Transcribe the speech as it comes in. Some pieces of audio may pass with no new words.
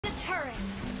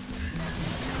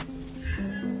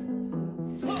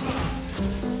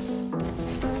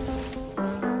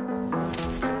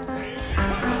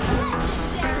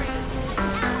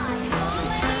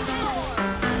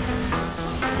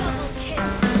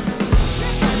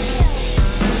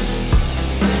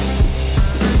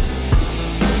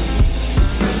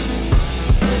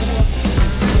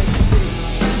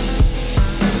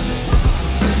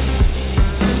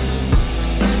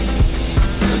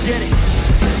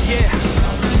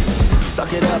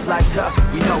suck it up, life's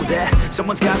tough, we know that.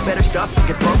 Someone's got better stuff,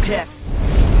 get broke at.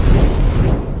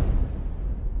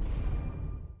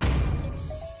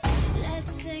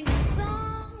 Let's sing a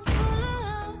song full of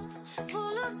hope,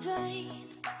 full of pain.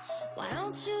 Why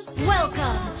don't you sing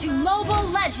Welcome to Mobile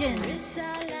Legends! It's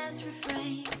our last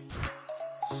refrain.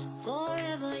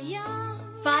 Forever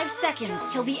young. 5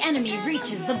 seconds till the enemy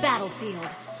reaches the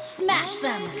battlefield. Smash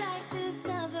them!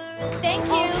 Thank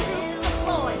you!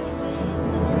 Deployed!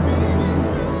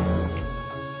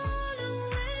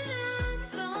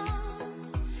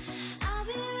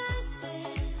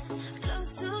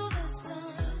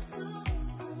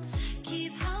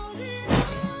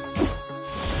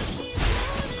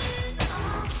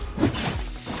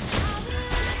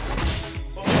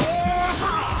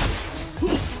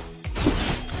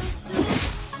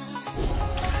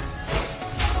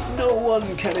 No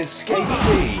one can escape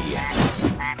me.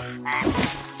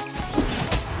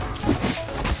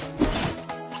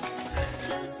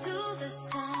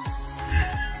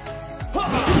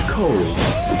 Cold,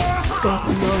 but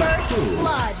not First cool.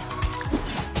 blood!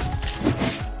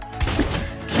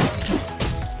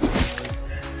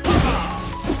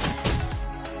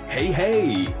 Hey,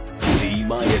 hey! See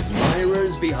my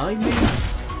admirers behind me?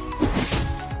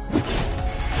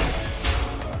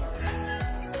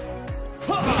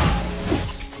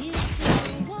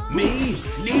 Me?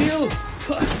 Neil?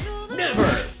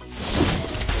 Never!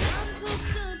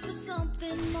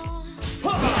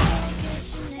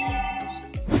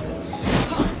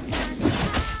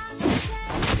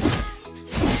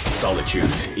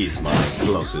 Solitude is my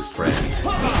closest friend.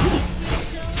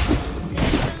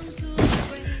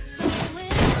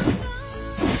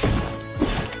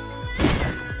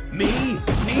 Me?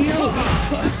 Neil?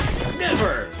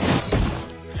 Never!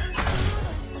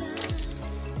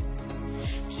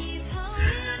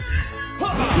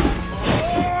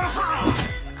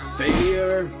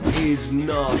 Failure is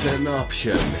not an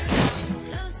option.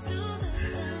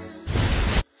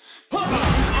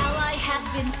 Ally has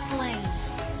been slain.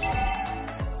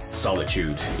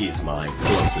 Solitude is my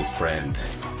closest friend.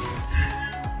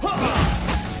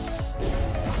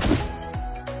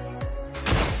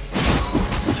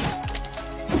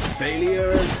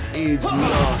 Failure is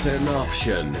not an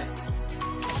option.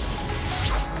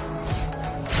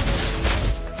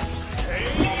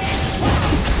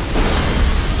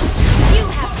 You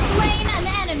have slain an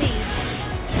enemy!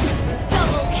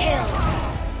 Double kill!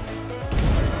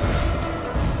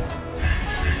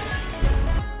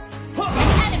 An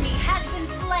enemy has been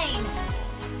slain!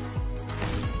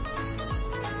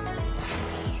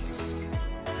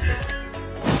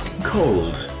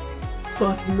 Cold,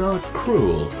 but not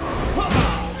cruel.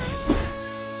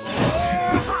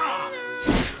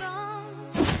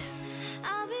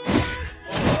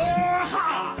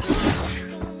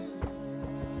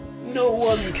 No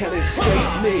one can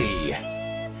escape me.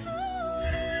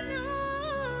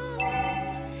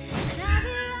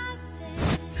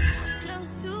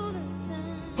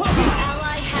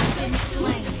 Ally has been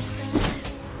slain.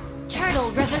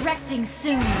 Turtle resurrecting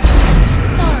soon.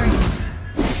 Sorry.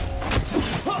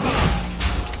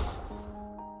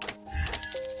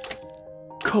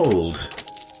 Cold,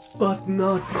 but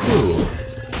not cruel.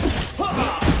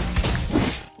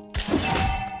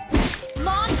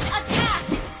 Launch attack!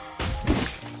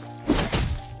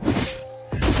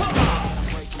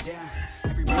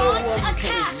 No Launch one can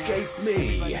attack! escape me.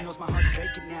 Everybody knows my heart's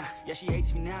breaking now. Yeah, she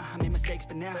hates me now. I made mistakes,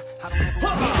 but now I don't ever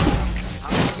want to. I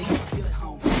really feel at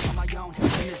home on my own in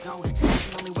the zone. It's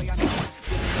the only way I know.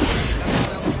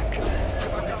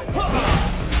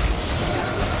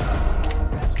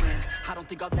 I don't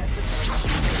think I'll ever.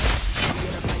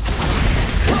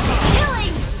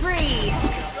 Killing spree!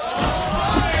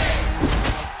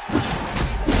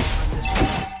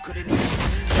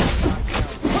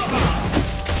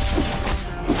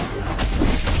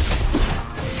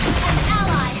 An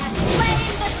ally has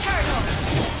slain the turtle!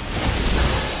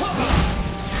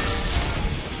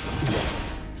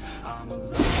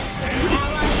 An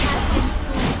ally has been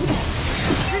slain.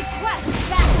 Request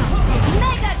backup!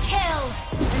 Mega kill!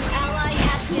 An ally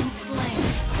has been slain.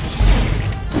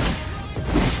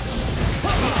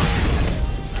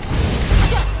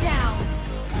 Shut down!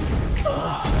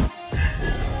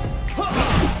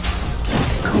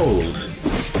 Cold,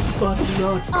 but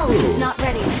not Oh, cruel. not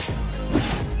ready.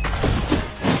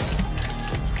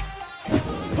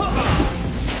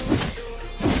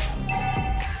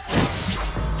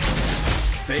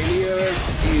 Failure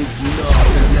is not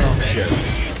an option.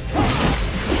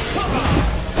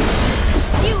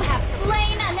 You have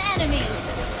slain an enemy!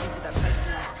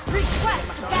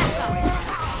 Request backup!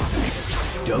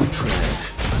 Don't tread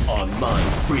on my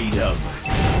freedom.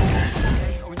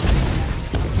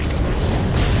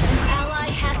 An ally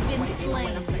has been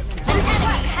slain. An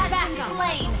enemy has been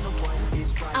slain.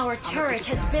 Our turret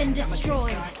has been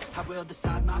destroyed.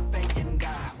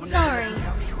 Sorry.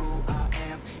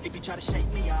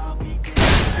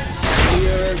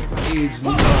 Fear is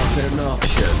not an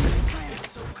option.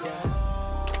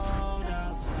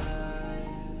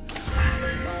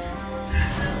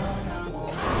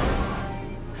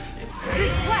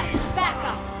 Request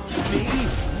backup. Me?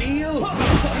 Neil? An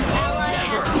ally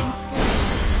has been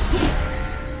slain.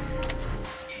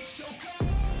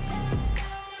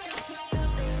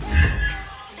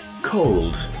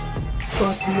 Cold,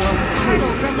 but not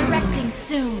Turtle resurrecting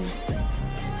soon.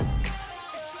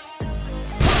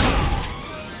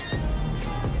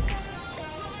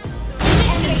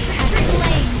 Enemy has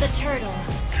slain the turtle.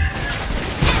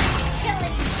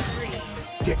 Killing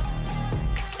spree.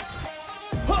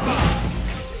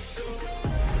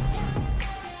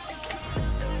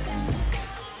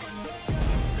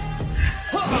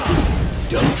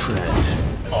 Don't tread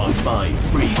on my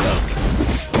freedom.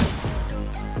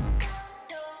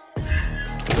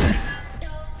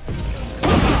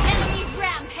 Enemy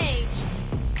rampage.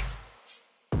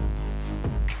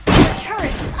 Our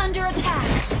turret is under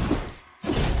attack.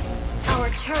 Our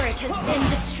turret has been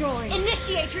destroyed.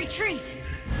 Initiate retreat.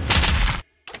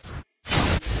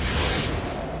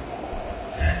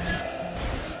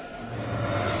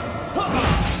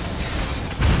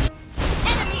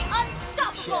 Enemy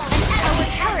unstoppable. Our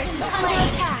turret is under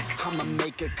attack. I'ma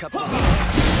make a couple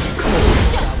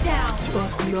Shut down.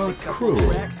 But not cruel.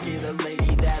 cracks, get a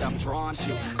lady that I'm drawn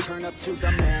to. Turn up to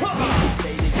the max,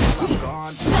 faded till I'm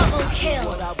gone. Double kill.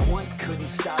 What I want couldn't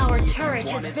stop Our me if turret I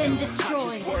has wanted been to. I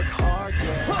destroyed. just work hard,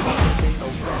 yeah. They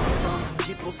know best. Some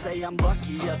people say I'm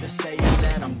lucky, others say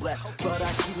that I'm blessed. But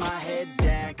I keep my head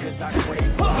down, cause I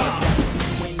crave my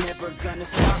best. You ain't never gonna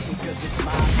stop me, cause it's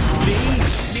my Me?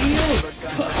 Neil?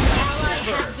 Ally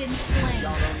has been slain.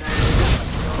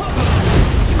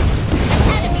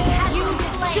 Enemy has been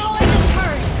destroyed the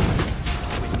turret.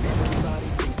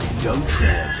 Don't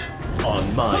tread on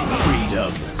my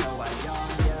freedom.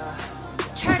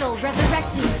 Turtle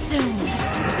resurrecting soon.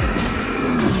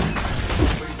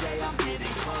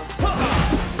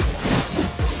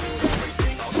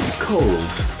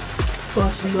 Cold,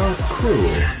 but not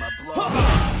cruel.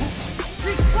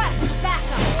 Request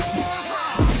backup.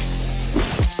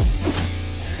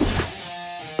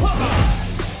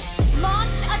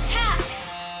 Launch attack.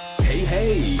 Hey,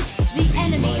 hey. The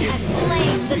enemy has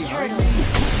slain the turtle.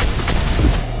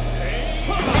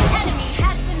 An enemy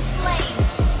has been slain.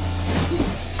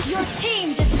 Your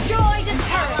team destroyed a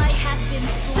turret. Ally has been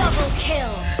slain. Double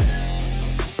kill.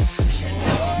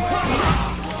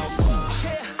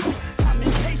 I'm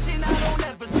impatient, I don't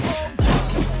ever slow down.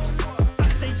 I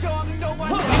say young, no I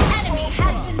An never enemy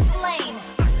has been slain.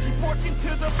 keep working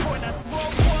to the point I throw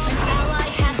one. An ally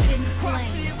has been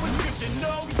slain. It was good to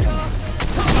know ya.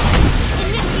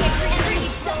 Initiate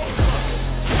retreat.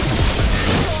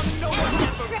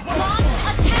 Launch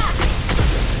attack.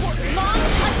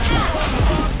 Launch attack.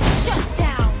 Shut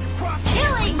down.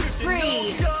 Killing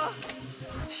spree.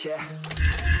 Yeah.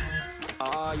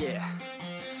 Oh yeah.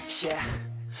 Yeah.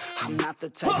 I'm not the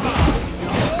type of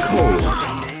Cold,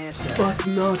 answer. but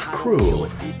not I don't deal cruel.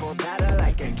 with people that are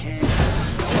like a cancer.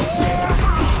 Don't say I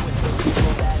deal with the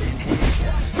people that enhance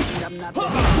ya. I'm not the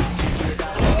type to give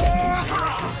out a second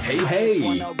chance. Hey, hey.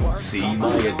 See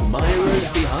my admirers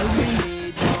behind me?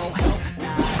 Need no help,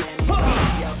 not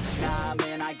anybody else. Nah,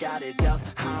 man, I got it dealt.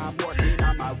 I'm working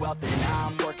on my wealth and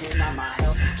I'm working on my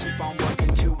health. Keep on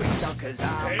working to excel, cause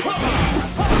I'm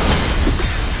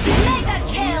Mega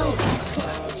kill.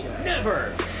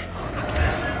 Never!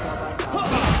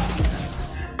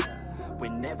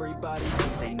 when everybody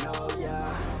thinks they know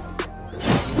ya.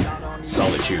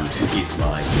 Solitude is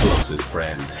my closest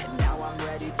friend. Now I'm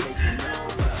ready taking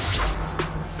over.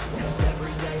 Cause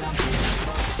every day I'm getting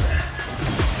closer.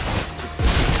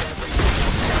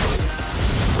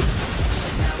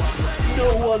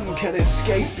 No one can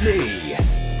escape me.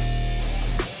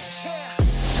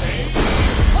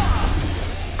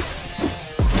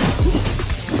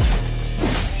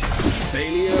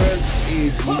 Failure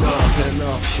is not an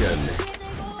option.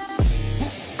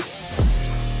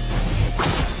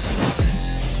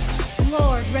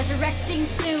 Lord resurrecting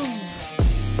soon.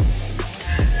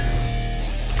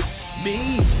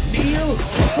 Me? Neil?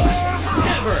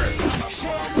 Never!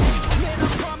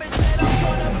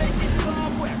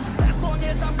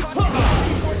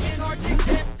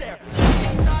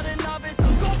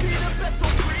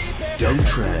 Don't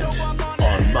tread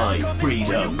on my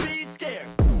freedom. Man,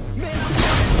 I'm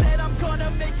said I'm gonna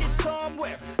make it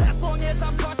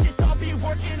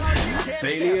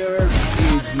Failure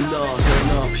is not an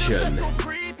option.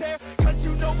 Cause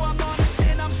you know I'm honest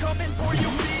and I'm coming for you,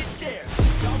 be scared.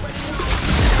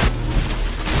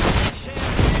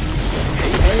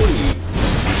 Hey, hey!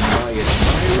 My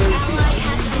admirers Ally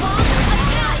has lost.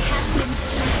 Ally has been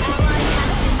slain. Ally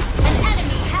has been. An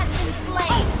enemy has been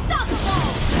slain. Unstoppable.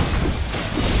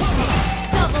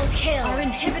 Double kill. Our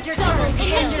inhibitor double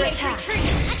kill. Initiate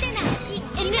retreat.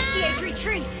 Initiate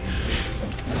retreat.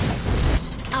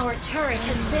 Our turret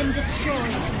has been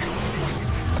destroyed.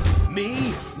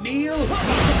 Me? Kneel?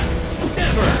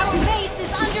 Never! Our base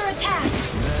is under attack.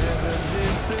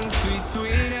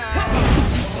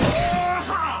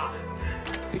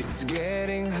 It's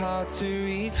getting hard to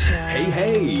reach out. Hey,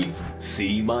 hey!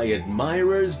 See my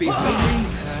admirers behind me?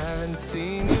 Haven't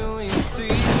seen you in 3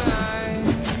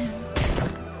 nights,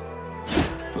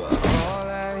 but all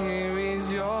I hear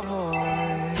is your voice.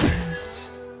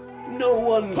 No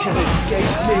one can escape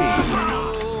me!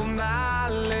 Oh, my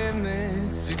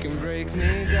limits, you can break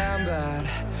me down, but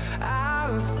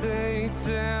I'll stay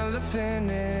till the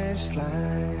finish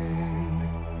line.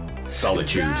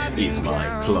 Solitude is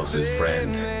my closest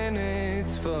friend.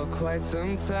 Minutes for quite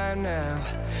some time now,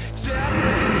 just to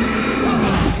see you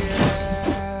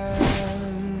again.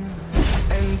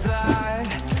 And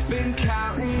I've been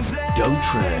counting days. Don't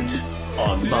tread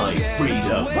on my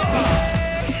freedom.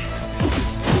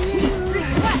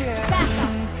 Request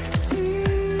backup. See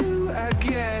you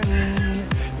again.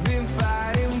 Been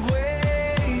fighting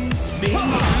ways. Me?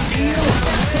 Kneel?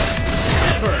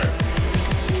 Never!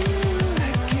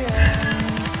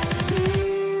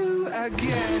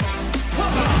 Again.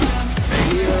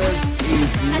 Failure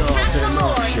is not Attack the an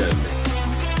Lord. option.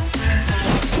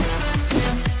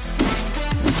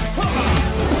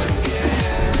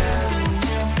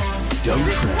 Don't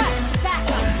tread Request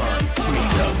backup. on my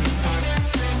freedom.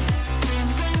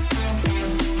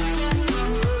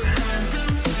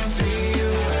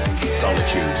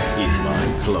 Solitude is my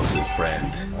closest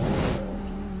friend.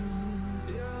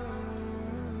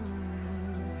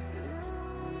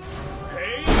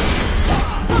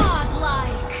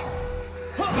 Godlike.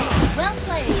 Well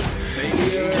played.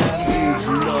 Failure is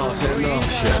not an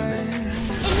option.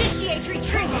 Initiate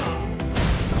retreat.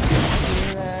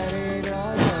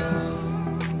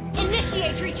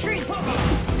 Initiate retreat.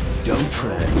 Don't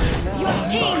tread. Your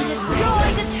team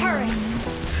destroyed a turret.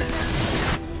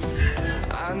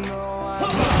 I know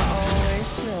I'm not always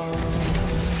sure.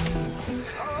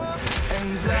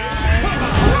 And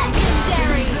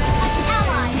Legendary. An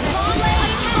ally has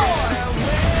slain tower.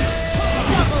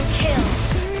 Double kill.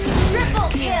 Triple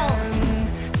kill.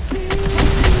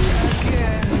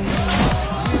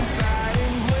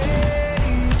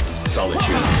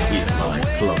 Solitude is my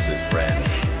closest friend.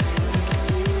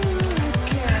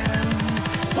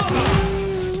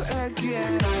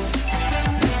 again.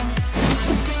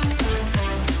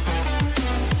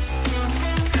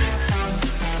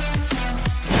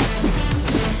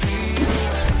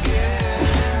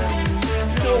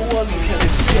 No one can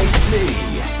escape me.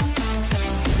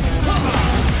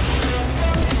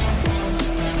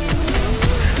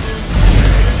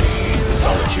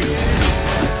 Solitude,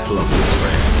 closest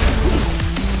friend.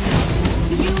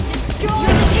 You destroyed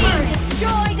a turret.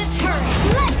 Destroyed a turret.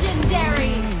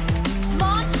 Legendary.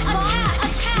 Launch attack.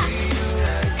 Attack.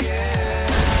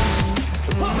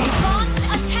 Launch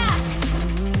attack.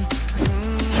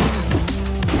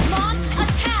 Launch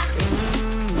attack.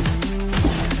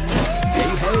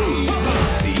 Hey, hey,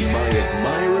 see my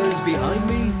admirers behind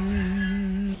me?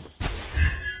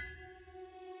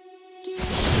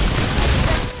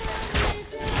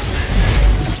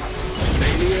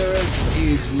 Failure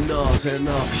is not an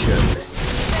option.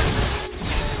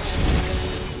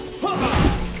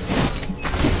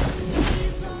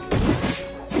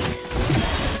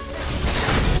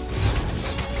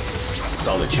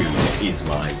 Solitude is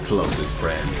my closest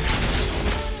friend.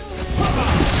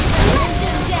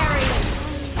 Legendary.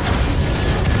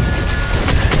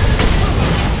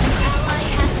 Ally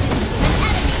has been. An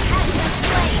enemy has been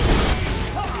slain.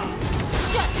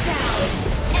 Shut down.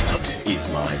 Enemy. Is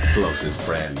my closest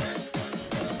friend.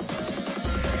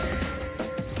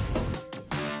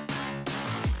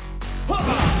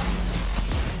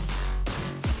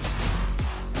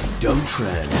 Don't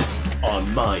tread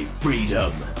on my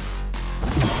freedom.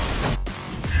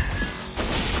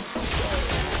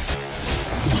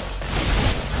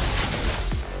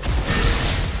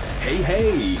 Hey,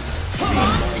 hey! See Launch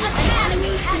my attack.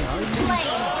 Enemy has been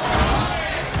slain.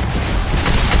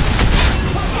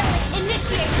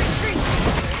 Initiate retreat.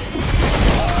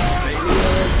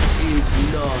 failure is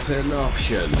not an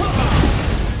option.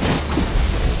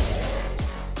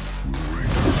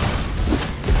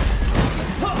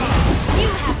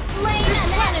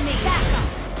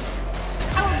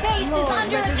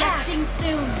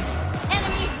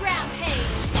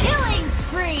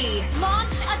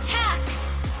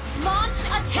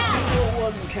 attack! No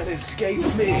one can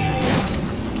escape me.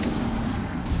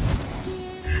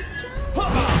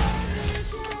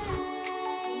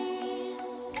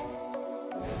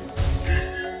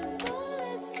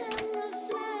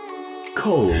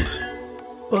 Cold,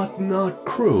 but not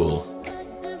cruel.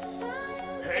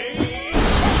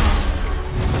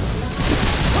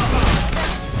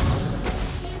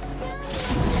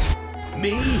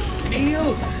 Me?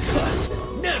 Kneel?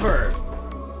 Never!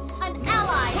 An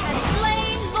ally has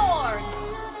slain Lord!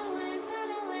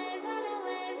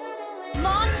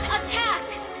 Launch attack!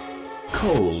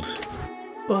 Cold,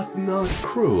 but not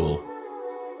cruel.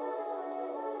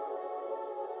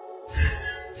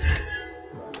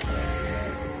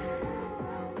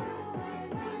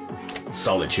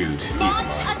 Solitude is Launch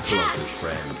my attack! closest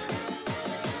friend.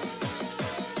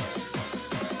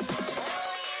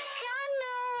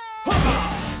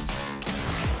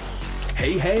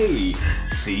 Hey, hey!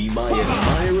 See my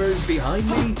admirers behind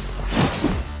me?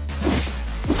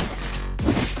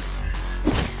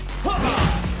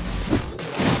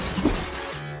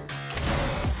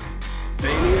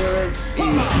 Failure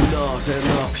is not an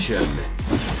option.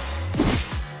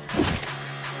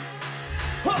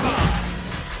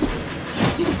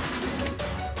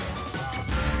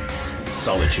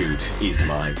 Solitude is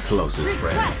my closest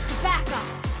friend. Request backup!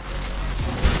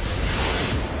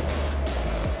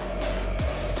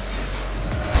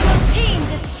 Your team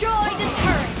destroyed a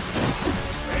turret!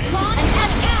 Launch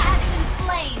attack has been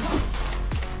slain!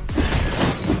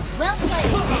 Well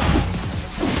played!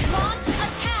 Launch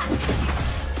attack!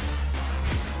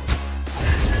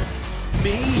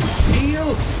 Me?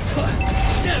 Kneel?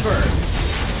 Never!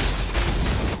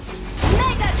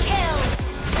 Mega kill!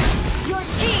 Your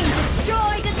team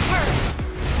destroyed a turret!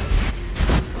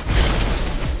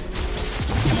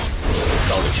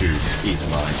 Solitude is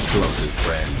my closest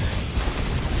friend.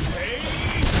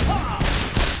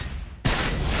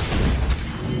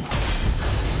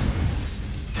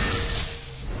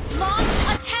 Launch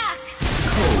attack!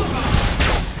 Cold,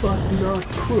 but not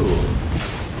cruel.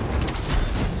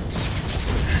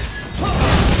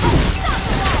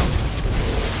 Unstoppable!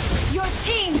 Your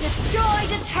team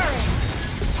destroyed a turret!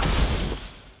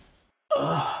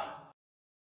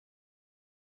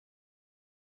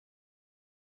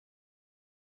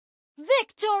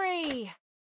 Victory!